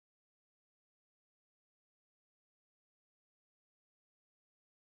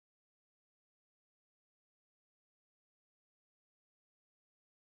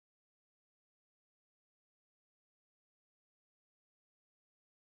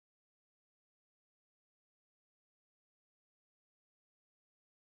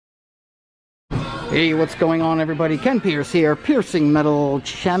Hey, what's going on, everybody? Ken Pierce here. Piercing Metal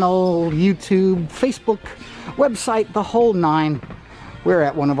channel, YouTube, Facebook, website, the whole nine. We're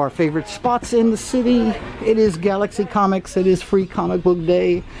at one of our favorite spots in the city. It is Galaxy Comics. It is Free Comic Book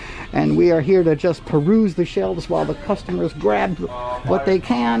Day. And we are here to just peruse the shelves while the customers grab what they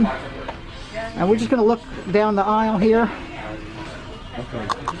can. And we're just going to look down the aisle here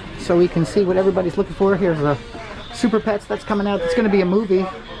so we can see what everybody's looking for. Here's a Super Pets that's coming out. It's going to be a movie.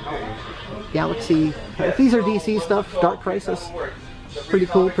 Galaxy, these are DC stuff, Dark Crisis, pretty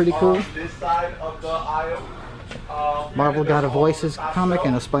cool, pretty cool. Marvel got a Voices comic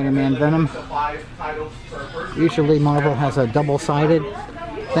and a Spider-Man Venom. Usually Marvel has a double-sided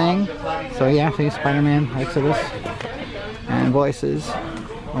thing, so yeah, see, Spider-Man, Exodus, and Voices,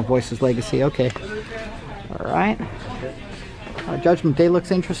 oh, Voices Legacy, okay. Alright, Judgment Day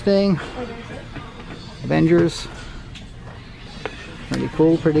looks interesting. Avengers, pretty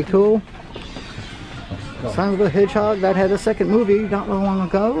cool, pretty cool. Son of a Hedgehog, that had a second movie not long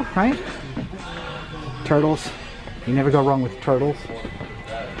ago, right? Turtles. You never go wrong with Turtles.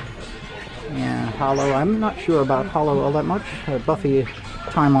 Yeah, Hollow. I'm not sure about Hollow all that much. Buffy,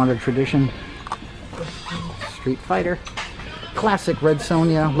 time-honored tradition. Street Fighter. Classic Red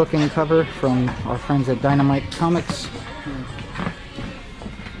Sonja looking cover from our friends at Dynamite Comics.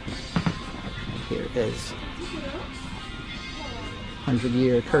 Here it is.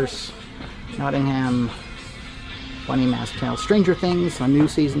 100-Year Curse. Nottingham. Bunny Mask Tale. Stranger Things, a new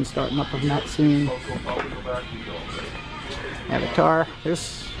season starting up of that soon. Avatar.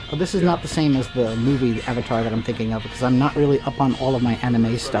 This is not the same as the movie Avatar that I'm thinking of, because I'm not really up on all of my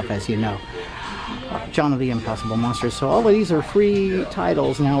anime stuff, as you know. John of the Impossible Monsters. So all of these are free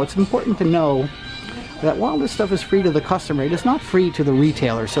titles. Now, it's important to know that while this stuff is free to the customer, it is not free to the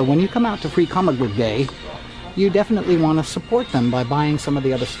retailer. So when you come out to Free Comic Book Day, you definitely want to support them by buying some of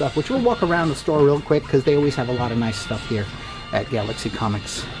the other stuff, which we'll walk around the store real quick because they always have a lot of nice stuff here at Galaxy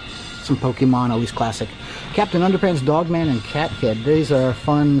Comics. Some Pokemon, always classic. Captain Underpants, Dogman, and Cat Kid. These are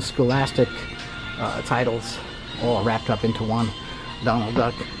fun, scholastic titles, all wrapped up into one. Donald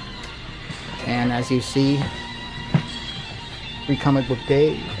Duck. And as you see, Free Comic Book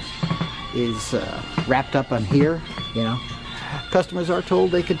Day is wrapped up on here, you know. Customers are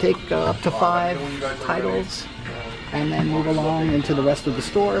told they could take up to 5 titles and then move along into the rest of the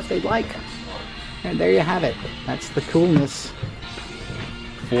store if they'd like. And there you have it. That's the coolness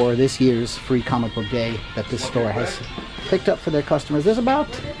for this year's Free Comic Book Day that this store has picked up for their customers. There's about,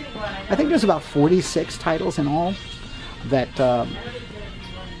 I think there's about 46 titles in all that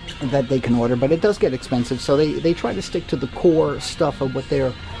that they can order, but it does get expensive, so they try to stick to the core stuff of what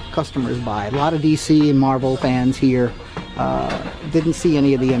their customers buy. A lot of DC and Marvel fans here. Didn't see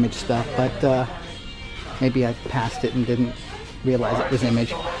any of the Image stuff, but maybe I passed it and didn't realize it was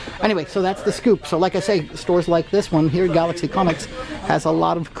Image. Anyway, so that's the scoop. So like I say, stores like this one here, Galaxy Comics, has a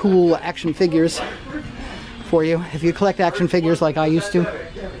lot of cool action figures for you if you collect action figures like I used to.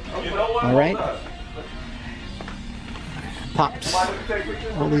 All right. Pops.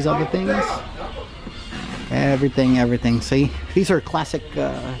 All these other things. Everything. See? These are classic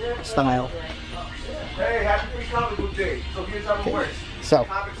style. Hey, happy Free Comic Book Day. So here's how it works. So,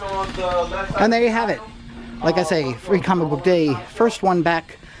 and there you have it. Like I say, Free Comic Book Day, first one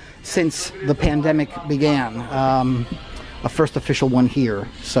back since the pandemic began. A first official one here.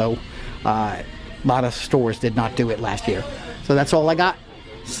 So, a lot of stores did not do it last year. So that's all I got.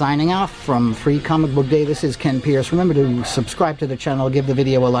 Signing off from Free Comic Book Day. This is Ken Pierce. Remember to subscribe to the channel, give the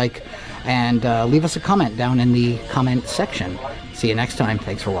video a like, and leave us a comment down in the comment section. See you next time.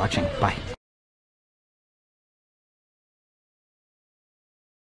 Thanks for watching. Bye.